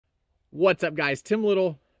What's up, guys? Tim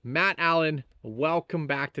Little, Matt Allen. Welcome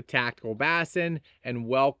back to Tactical Bassin, and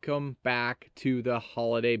welcome back to the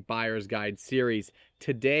Holiday Buyer's Guide series.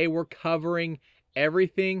 Today we're covering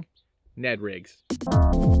everything Ned Rigs.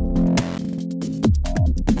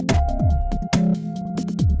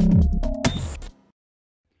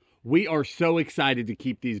 We are so excited to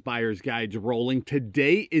keep these buyer's guides rolling.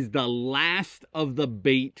 Today is the last of the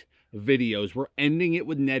bait videos. We're ending it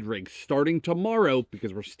with Ned Rig. Starting tomorrow,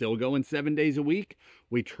 because we're still going 7 days a week,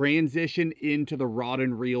 we transition into the rod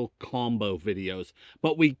and reel combo videos.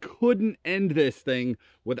 But we couldn't end this thing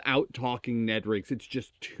without talking Ned Rigs. It's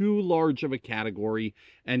just too large of a category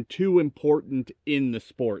and too important in the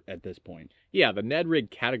sport at this point. Yeah, the Ned Rig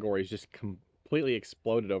category is just completely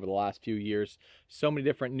exploded over the last few years. So many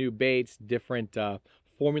different new baits, different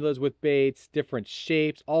formulas with baits, different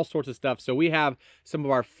shapes, all sorts of stuff. So we have some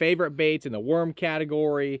of our favorite baits in the worm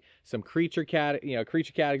category, some creature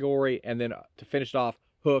category, and then to finish it off,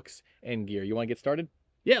 hooks and gear. You want to get started?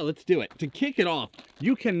 Yeah, let's do it. To kick it off,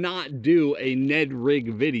 you cannot do a Ned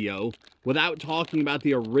Rig video without talking about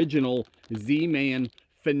the original Z-Man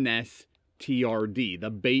Finesse TRD,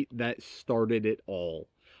 the bait that started it all.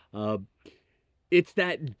 It's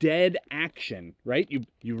that dead action, right?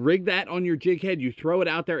 You rig that on your jig head, you throw it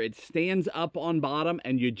out there, it stands up on bottom,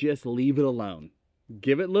 and you just leave it alone.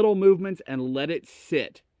 Give it little movements and let it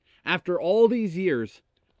sit. After all these years,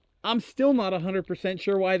 I'm still not 100%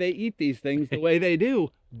 sure why they eat these things the way they do,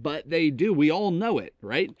 but they do. We all know it,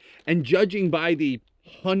 right? And judging by the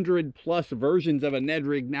 100+ versions of a Ned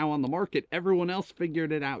Rig now on the market, everyone else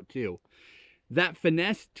figured it out too. That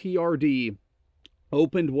Finesse TRD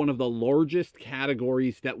opened one of the largest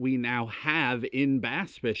categories that we now have in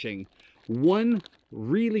bass fishing. One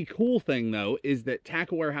really cool thing, though, is that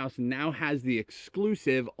Tackle Warehouse now has the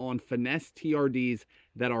exclusive on Finesse TRDs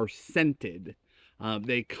that are scented.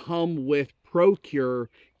 They come with Procure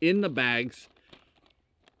in the bags.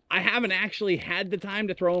 I haven't actually had the time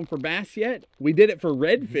to throw them for bass yet. We did it for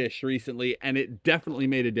redfish recently, and it definitely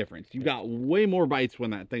made a difference. You got way more bites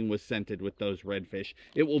when that thing was scented with those redfish.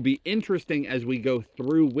 It will be interesting as we go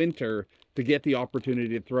through winter to get the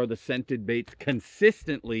opportunity to throw the scented baits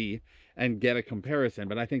consistently and get a comparison,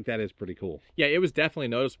 but I think that is pretty cool. Yeah, it was definitely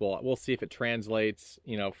noticeable. We'll see if it translates,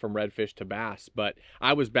 from redfish to bass. But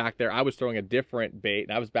I was back there, I was throwing a different bait,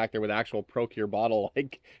 and I was back there with actual Procure bottle,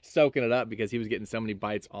 like soaking it up because he was getting so many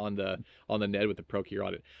bites on the Ned with the Procure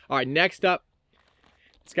on it. All right, next up,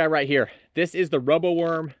 this guy right here. This is the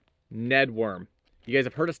RoboWorm Ned Worm. You guys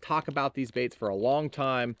have heard us talk about these baits for a long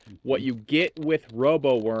time. What you get with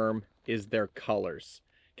RoboWorm is their colors.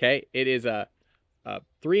 Okay, it is a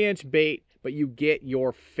 3-inch bait, but you get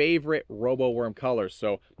your favorite RoboWorm colors.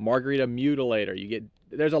 So Margarita Mutilator,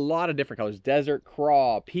 there's a lot of different colors. Desert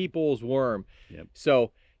Craw, People's Worm. Yep.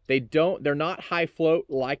 So they're not high float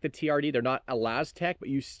like the TRD. They're not Elastec, but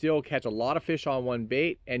you still catch a lot of fish on one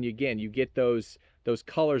bait. And again, you get those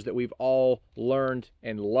colors that we've all learned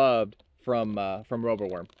and loved from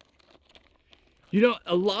RoboWorm. You know,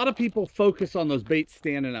 a lot of people focus on those baits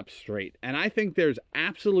standing up straight, and I think there's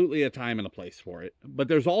absolutely a time and a place for it. But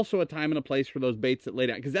there's also a time and a place for those baits that lay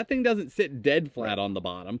down, because that thing doesn't sit dead flat on the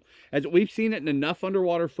bottom. As we've seen it in enough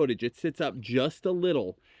underwater footage, it sits up just a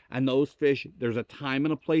little, and those fish, there's a time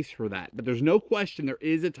and a place for that. But there's no question there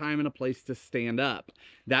is a time and a place to stand up.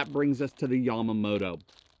 That brings us to the Yamamoto.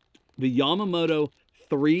 The Yamamoto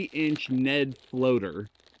 3-inch Ned floater.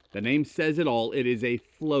 The name says it all. It is a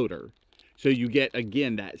floater. So you get,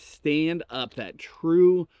 again, that stand up, that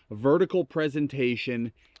true vertical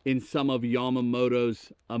presentation in some of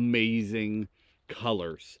Yamamoto's amazing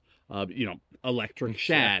colors. Electric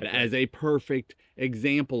Shad as a perfect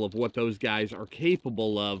example of what those guys are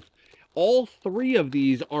capable of. All three of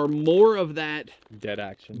these are more of that dead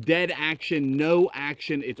action, no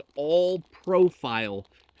action. It's all profile.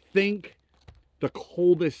 Think the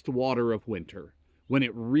coldest water of winter. When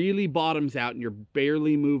it really bottoms out and you're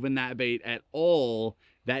barely moving that bait at all,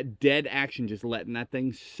 that dead action, just letting that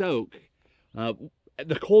thing soak.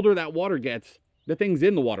 The colder that water gets, the things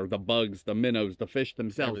in the water, the bugs, the minnows, the fish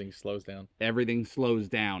themselves. Everything slows down. Everything slows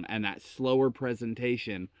down, and that slower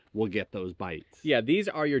presentation will get those bites. Yeah, these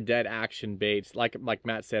are your dead action baits. Like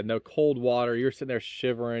Matt said, no cold water. You're sitting there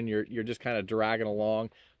shivering. You're just kind of dragging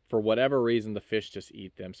along. For whatever reason, the fish just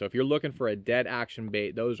eat them. So if you're looking for a dead action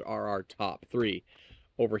bait, those are our top 3.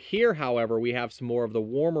 Over here, however, we have some more of the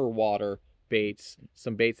warmer water baits,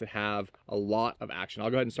 some baits that have a lot of action. I'll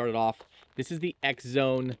go ahead and start it off. This is the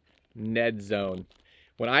X-Zone Ned Zone.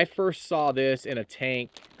 When I first saw this in a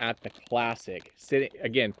tank at the Classic,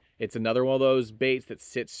 again, it's another one of those baits that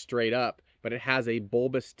sits straight up. but it has a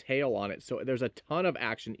bulbous tail on it. So there's a ton of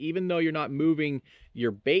action. Even though you're not moving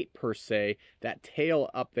your bait per se, that tail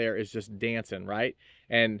up there is just dancing, right?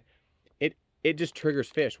 And it just triggers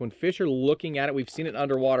fish. When fish are looking at it, we've seen it in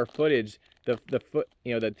underwater footage, the foot,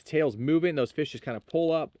 you know, the tail's moving, those fish just kind of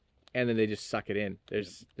pull up and then they just suck it in.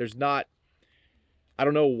 There's not, I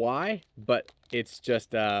don't know why, but it's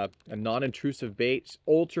just a non-intrusive bait. It's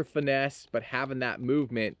ultra finesse, but having that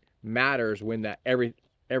movement matters when that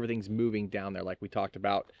everything's moving down there, like we talked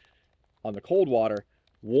about on the cold water.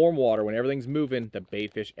 Warm water, when everything's moving, the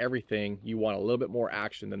bait fish, everything, you want a little bit more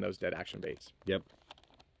action than those dead action baits. Yep.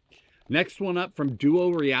 Next one up from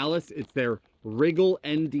Duo Realis, it's their Wriggle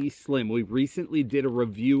ND Slim. We recently did a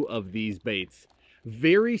review of these baits.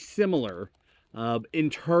 Very similar in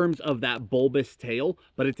terms of that bulbous tail,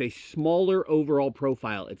 but it's a smaller overall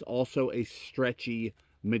profile. It's also a stretchy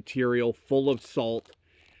material full of salt.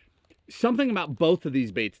 Something about both of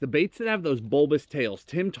these baits, the baits that have those bulbous tails,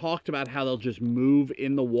 Tim talked about how they'll just move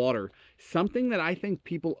in the water. Something that I think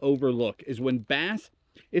people overlook is when bass,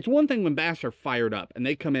 it's one thing when bass are fired up and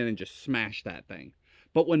they come in and just smash that thing.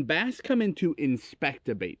 But when bass come in to inspect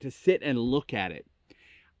a bait, to sit and look at it,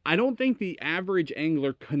 I don't think the average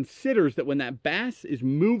angler considers that when that bass is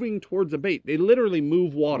moving towards a bait, they literally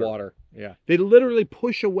move water. Yeah. They literally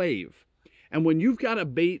push a wave. And when you've got a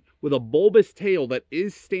bait with a bulbous tail that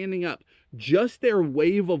is standing up, just their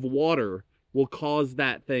wave of water will cause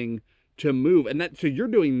that thing to move. And so you're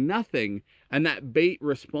doing nothing and that bait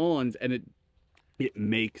responds, and it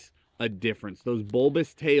makes a difference. Those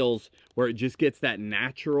bulbous tails where it just gets that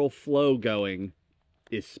natural flow going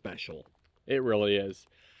is special. It really is.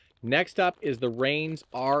 Next up is the Rains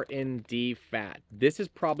R&D Fat. This is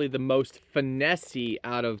probably the most finessey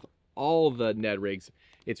out of all the Ned Rigs.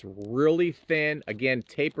 It's really thin. Again,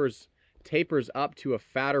 tapers up to a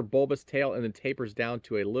fatter bulbous tail and then tapers down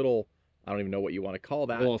to a little, I don't even know what you want to call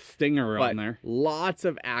that. A little stinger on there. Lots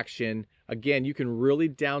of action. Again, you can really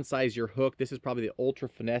downsize your hook. This is probably the ultra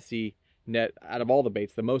finessey net out of all the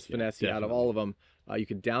baits, the most finessey out of all of them. You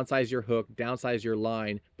can downsize your hook, downsize your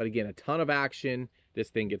line, but again, a ton of action. This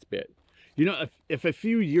thing gets bit. You know, if a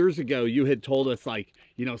few years ago you had told us, like,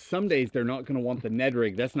 you know, some days they're not going to want the Ned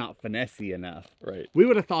Rig, that's not finessey enough. Right. We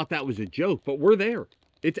would have thought that was a joke, but we're there.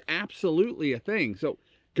 It's absolutely a thing. So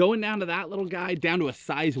going down to that little guy, down to a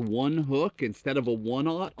size 1 hook instead of a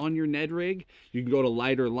 1/0 on your Ned Rig, you can go to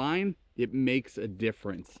lighter line. It makes a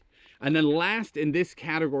difference. And then last in this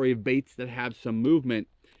category of baits that have some movement,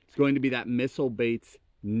 it's going to be that Missile Baits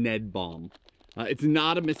Ned Bomb. It's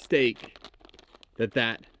not a mistake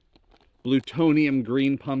that plutonium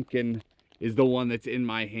green pumpkin is the one that's in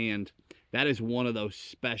my hand. That is one of those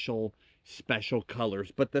special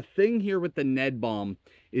colors. But the thing here with the Ned Bomb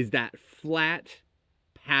is that flat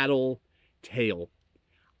paddle tail.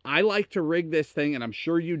 I like to rig this thing, and I'm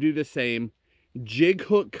sure you do the same, jig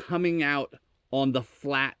hook coming out on the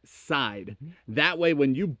flat side. That way,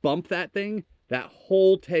 when you bump that thing, that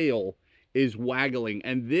whole tail is waggling.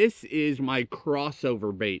 And this is my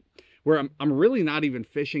crossover bait, where I'm really not even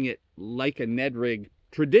fishing it like a Ned Rig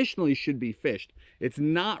traditionally should be fished. It's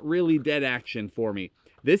not really dead action for me.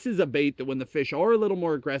 This is a bait that when the fish are a little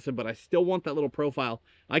more aggressive, but I still want that little profile,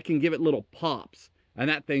 I can give it little pops. And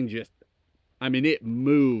that thing just, I mean, it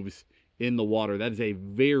moves in the water. That is a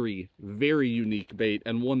very, very unique bait,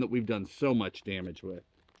 and one that we've done so much damage with.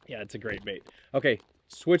 Yeah, it's a great bait. Okay,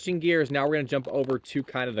 switching gears, now we're going to jump over to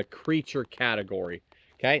kind of the creature category.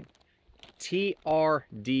 Okay,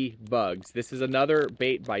 TRD Bugs. This is another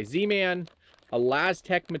bait by Z-Man, a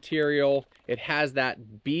Laztec material. It has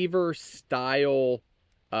that beaver style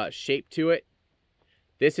shape to it.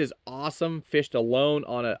 This is awesome, fished alone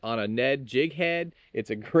on a Ned jig head.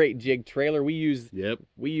 It's a great jig trailer. We use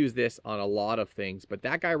this on a lot of things, but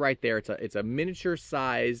that guy right there, it's a miniature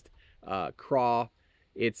sized craw.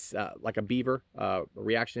 It's like a beaver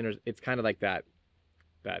reaction. It's kind of like that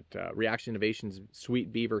Reaction Innovations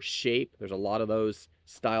sweet beaver shape. There's a lot of those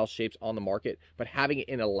style shapes on the market, but having it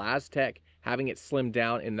in a Laztec, having it slimmed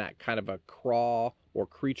down in that kind of a craw or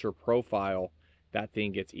creature profile, that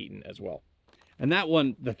thing gets eaten as well. And that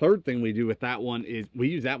one, the third thing we do with that one is we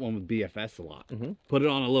use that one with BFS a lot. Put it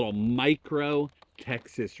on a little micro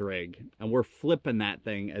Texas rig, and we're flipping that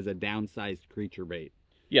thing as a downsized creature bait.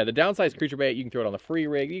 Yeah, the downsized creature bait, you can throw it on the free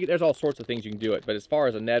rig. There's all sorts of things you can do it, but as far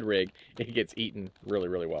as a Ned Rig, it gets eaten really,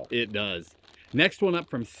 really well. It does. Next one up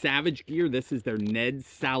from Savage Gear, this is their Ned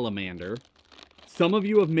Salamander. Some of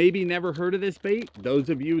you have maybe never heard of this bait. Those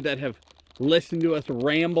of you that have listened to us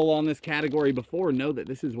ramble on this category before know that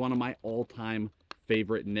this is one of my all-time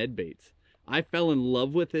favorite Ned baits. I fell in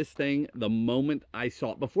love with this thing the moment I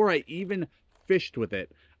saw it. Before I even fished with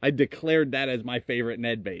it, I declared that as my favorite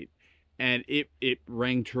Ned bait, and it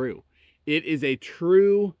rang true. It is a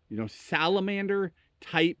true, you know, salamander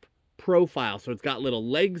type profile. So it's got little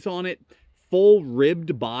legs on it, full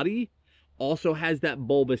ribbed body, also has that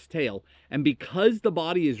bulbous tail. And because the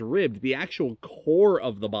body is ribbed, the actual core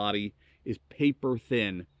of the body is paper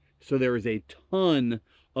thin. So there is a ton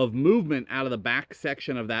of movement out of the back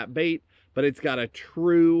section of that bait, but it's got a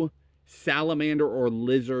true salamander or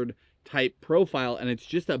lizard type profile, and it's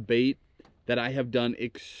just a bait that I have done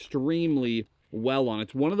extremely well on.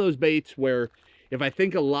 It's one of those baits where if I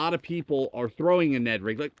think a lot of people are throwing a Ned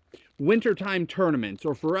Rig, like wintertime tournaments,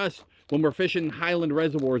 or for us, when we're fishing highland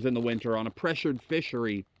reservoirs in the winter on a pressured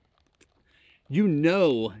fishery, you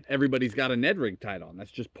know everybody's got a Ned Rig tied on.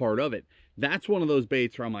 That's just part of it. That's one of those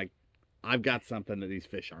baits where I'm like, I've got something that these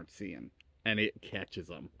fish aren't seeing, and it catches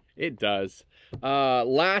them. It does.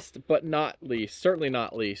 Last but not least, certainly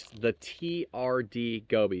not least, the TRD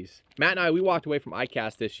Gobies. Matt and I, we walked away from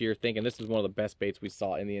ICAST this year thinking this is one of the best baits we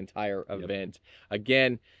saw in the entire event.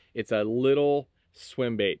 Again, it's a little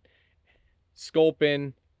swim bait.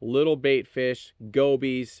 Sculpin, little bait fish,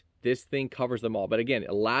 gobies. This thing covers them all. But again,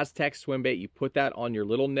 a Laztec swim bait, you put that on your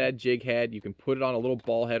little Ned jig head. You can put it on a little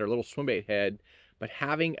ball head or little swim bait head. But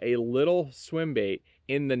having a little swim bait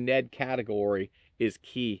in the Ned category is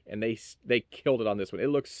key, and they killed it on this one. It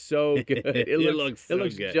looks so good. It looks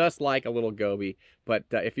good. Just like a little goby. But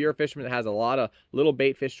if you're a fisherman that has a lot of little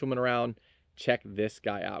bait fish swimming around, check this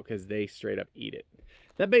guy out because they straight up eat it.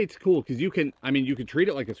 That bait's cool because you can, I mean, you can treat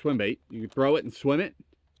it like a swim bait. You can throw it and swim it.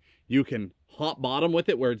 You can hop bottom with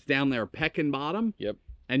it where it's down there pecking bottom. Yep.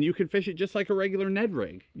 And you can fish it just like a regular Ned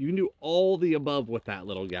Rig. You can do all the above with that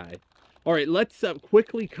little guy. All right, let's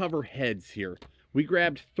quickly cover heads here. We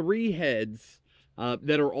grabbed 3 heads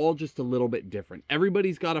that are all just a little bit different.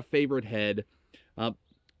 Everybody's got a favorite head.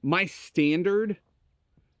 My standard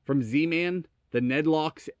from Z-Man, the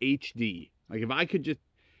Nedlocks HD. Like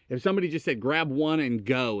if somebody just said grab one and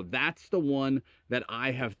go, that's the one that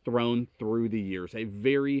I have thrown through the years. A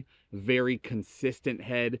very, very consistent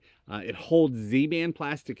head. It holds Z-Man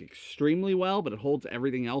plastic extremely well, but it holds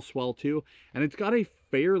everything else well too. And it's got a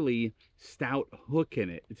fairly stout hook in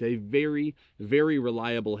it. It's a very, very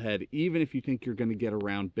reliable head, even if you think you're going to get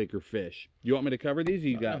around bigger fish. You want me to cover these, or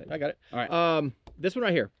you got it? I got it. All right. This one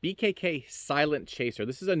right here, BKK Silent Chaser.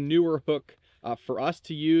 This is a newer hook for us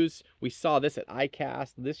to use. We saw this at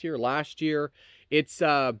ICAST this year, last year. It's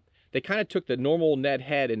they kind of took the normal Ned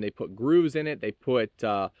head and they put grooves in it. They put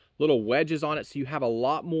little wedges on it, so you have a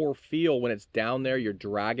lot more feel when it's down there. You're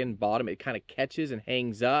dragging bottom. It kind of catches and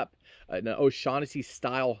hangs up. An O'Shaughnessy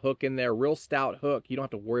style hook in there, real stout hook. You don't have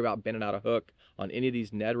to worry about bending out a hook on any of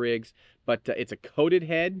these Ned rigs. But it's a coated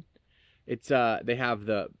head. It's they have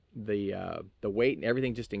the weight and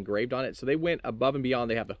everything just engraved on it. So they went above and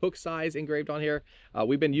beyond. They have the hook size engraved on here.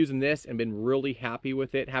 We've been using this and been really happy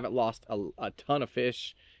with it. Haven't lost a ton of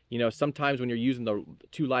fish. You know, sometimes when you're using the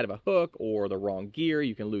too light of a hook or the wrong gear,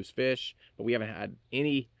 you can lose fish. But we haven't had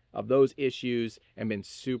any of those issues and been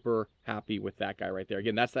super happy with that guy right there.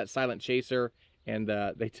 Again, that's that Silent Chaser, and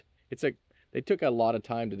they took a lot of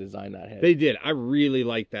time to design that head. They did. I really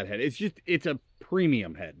like that head. It's a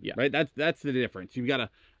premium head, yeah. Right? That's the difference. You've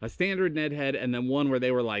got a standard Ned head and then one where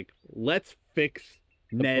they were like, let's fix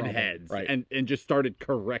Ned heads, right? And just started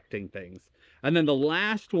correcting things. And then the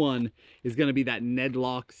last one is going to be that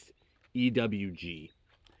Nedlocks EWG.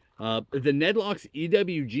 The Nedlocks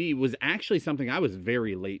EWG was actually something I was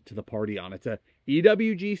very late to the party on. It's a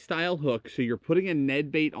EWG style hook, so you're putting a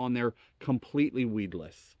Ned bait on there completely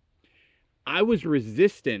weedless. I was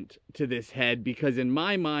resistant to this head because in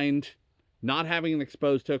my mind, not having an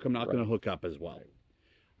exposed hook, I'm not going to hook up as well.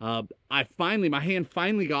 My hand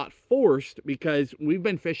finally got forced because we've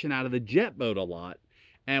been fishing out of the jet boat a lot.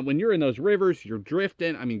 And when you're in those rivers, you're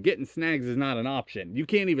drifting. I mean, getting snags is not an option. You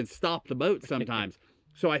can't even stop the boat sometimes.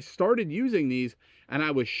 So I started using these, and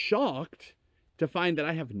I was shocked to find that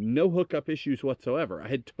I have no hookup issues whatsoever. I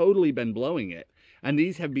had totally been blowing it. And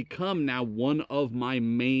these have become now one of my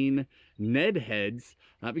main Ned heads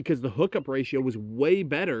because the hookup ratio was way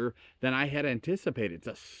better than I had anticipated. It's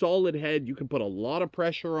a solid head. You can put a lot of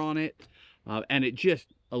pressure on it, and it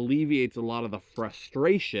just alleviates a lot of the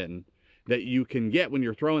frustration that you can get when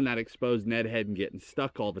you're throwing that exposed Ned head and getting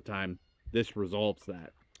stuck all the time. This resolves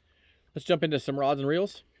that. Let's jump into some rods and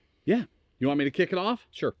reels. Yeah. You want me to kick it off?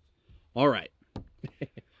 Sure. All right.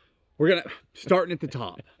 We're starting at the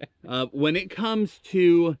top. When it comes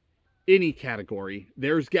to any category,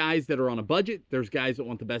 there's guys that are on a budget, there's guys that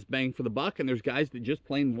want the best bang for the buck, and there's guys that just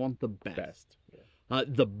plain want the best.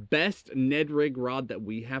 The best Ned Rig rod that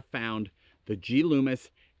we have found, the G.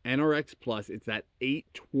 Loomis NRX Plus. It's that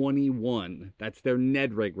 821. That's their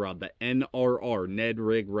Ned Rig rod, the NRR, Ned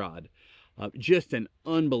Rig rod. Just an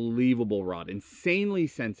unbelievable rod. Insanely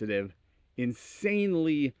sensitive,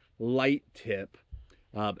 insanely light tip.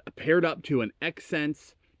 Paired up to an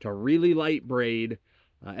X-Sense, to really light braid.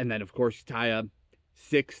 And then, of course, tie a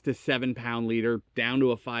 6 to 7 pound leader down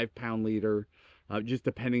to a 5 pound leader, just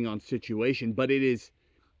depending on situation. But it is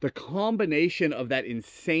the combination of that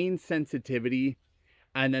insane sensitivity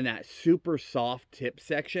and then that super soft tip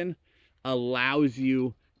section allows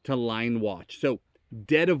you to line watch. So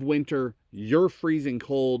dead of winter, you're freezing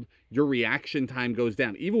cold, your reaction time goes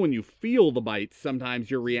down. Even when you feel the bites, sometimes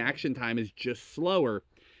your reaction time is just slower,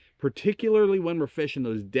 particularly when we're fishing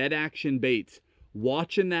those dead action baits.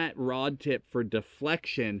 Watching that rod tip for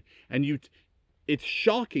deflection, and it's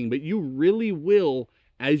shocking, but you really will,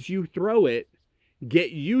 as you throw it,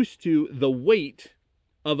 get used to the weight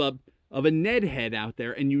of a Ned head out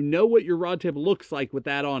there, and you know what your rod tip looks like with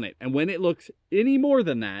that on it. And when it looks any more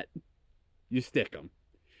than that, you stick them.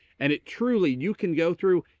 And it truly, you can go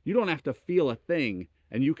through, you don't have to feel a thing,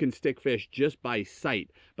 and you can stick fish just by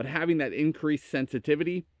sight. But having that increased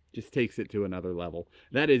sensitivity just takes it to another level.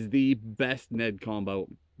 That is the best Ned combo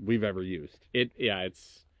we've ever used.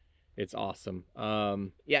 It's awesome.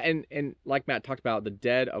 Yeah, and like Matt talked about, the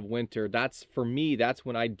dead of winter, that's, for me, that's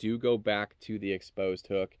when I do go back to the exposed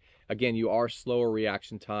hook. Again, you are slower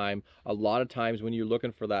reaction time. A lot of times when you're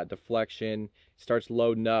looking for that deflection, it starts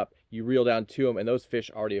loading up, you reel down to them, and those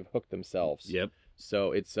fish already have hooked themselves. Yep.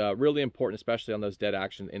 So it's really important, especially on those dead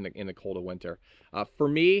action in the cold of winter. For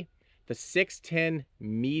me, the 610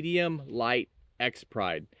 medium light X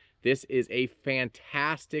Pride. This is a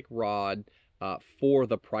fantastic rod for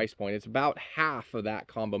the price point. It's about half of that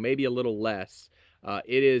combo, maybe a little less.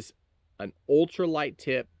 It is an ultra light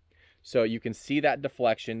tip, so you can see that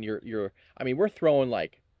deflection. I mean, we're throwing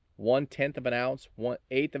like 1/10 of an ounce,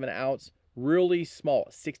 1/8 of an ounce, really small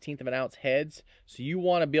 1/16 of an ounce heads. So you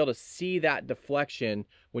want to be able to see that deflection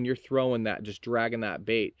when you're throwing that, just dragging that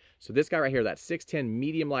bait. So this guy right here, that 610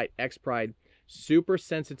 medium light X Pride, super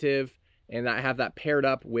sensitive, and I have that paired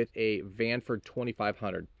up with a Vanford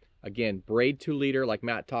 2500. Again, braid 2 liter, like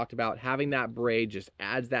Matt talked about. Having that braid just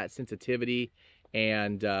adds that sensitivity,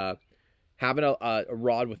 and having a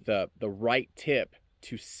rod with the right tip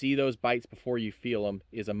to see those bites before you feel them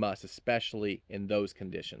is a must, especially in those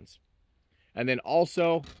conditions. And then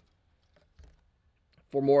also,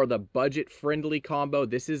 for more of the budget-friendly combo,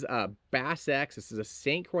 this is a Bass X. This is a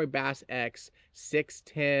St. Croix Bass X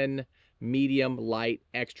 610 medium light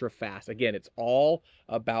extra fast. Again, it's all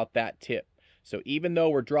about that tip. So even though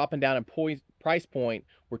we're dropping down in price point,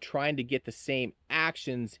 we're trying to get the same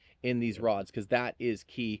actions in these rods, because that is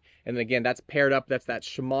key. And then again, that's paired up. That's that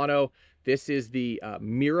Shimano. This is the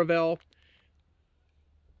Miravel.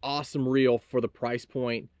 Awesome reel for the price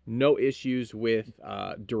point. No issues with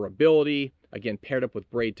durability. Again, paired up with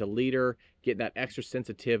braid to leader, getting that extra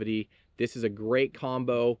sensitivity. This is a great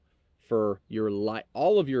combo for your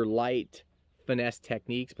all of your light finesse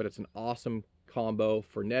techniques, but it's an awesome combo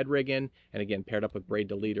for Ned rigging, and again, paired up with braid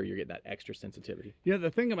to leader, you're getting that extra sensitivity. Yeah, the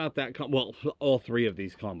thing about that, well, all three of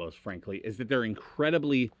these combos, frankly, is that they're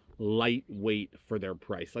incredibly lightweight for their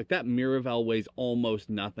price. Like that Miravel weighs almost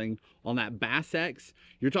nothing. On that Bass X,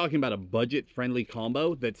 you're talking about a budget-friendly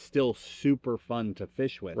combo that's still super fun to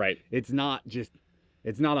fish with. Right. It's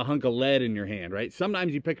not a hunk of lead in your hand, right?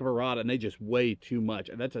 Sometimes you pick up a rod and they just weigh too much,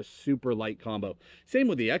 and that's a super light combo. Same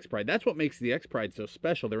with the X Pride. That's what makes the X Pride so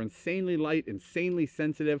special. They're insanely light, insanely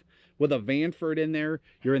sensitive. With a Vanford in there,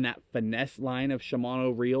 you're in that Finesse line of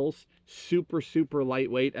Shimano reels. Super, super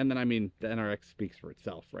lightweight. And then, I mean, the NRX speaks for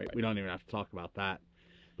itself, right? We don't even have to talk about that.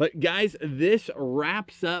 But guys, this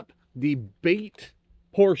wraps up the bait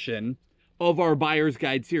portion of our Buyer's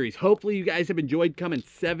Guide series. Hopefully you guys have enjoyed coming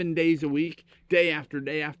 7 days a week, day after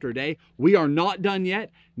day after day. We are not done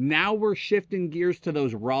yet. Now we're shifting gears to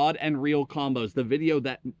those rod and reel combos, the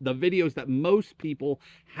videos that most people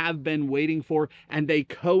have been waiting for, and they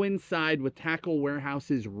coincide with Tackle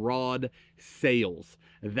Warehouse's rod sales.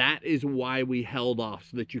 That is why we held off,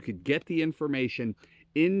 so that you could get the information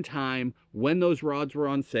in time when those rods were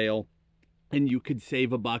on sale, and you could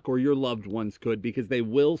save a buck, or your loved ones could, because they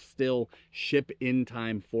will still ship in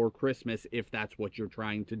time for Christmas if that's what you're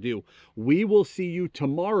trying to do. We will see you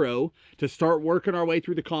tomorrow to start working our way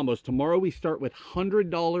through the combos. Tomorrow we start with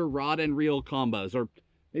 $100 rod and reel combos, or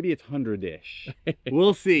maybe it's 100-ish.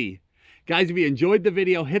 We'll see. Guys, if you enjoyed the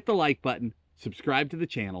video, hit the like button, subscribe to the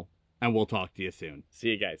channel, and we'll talk to you soon. See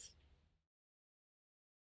you guys.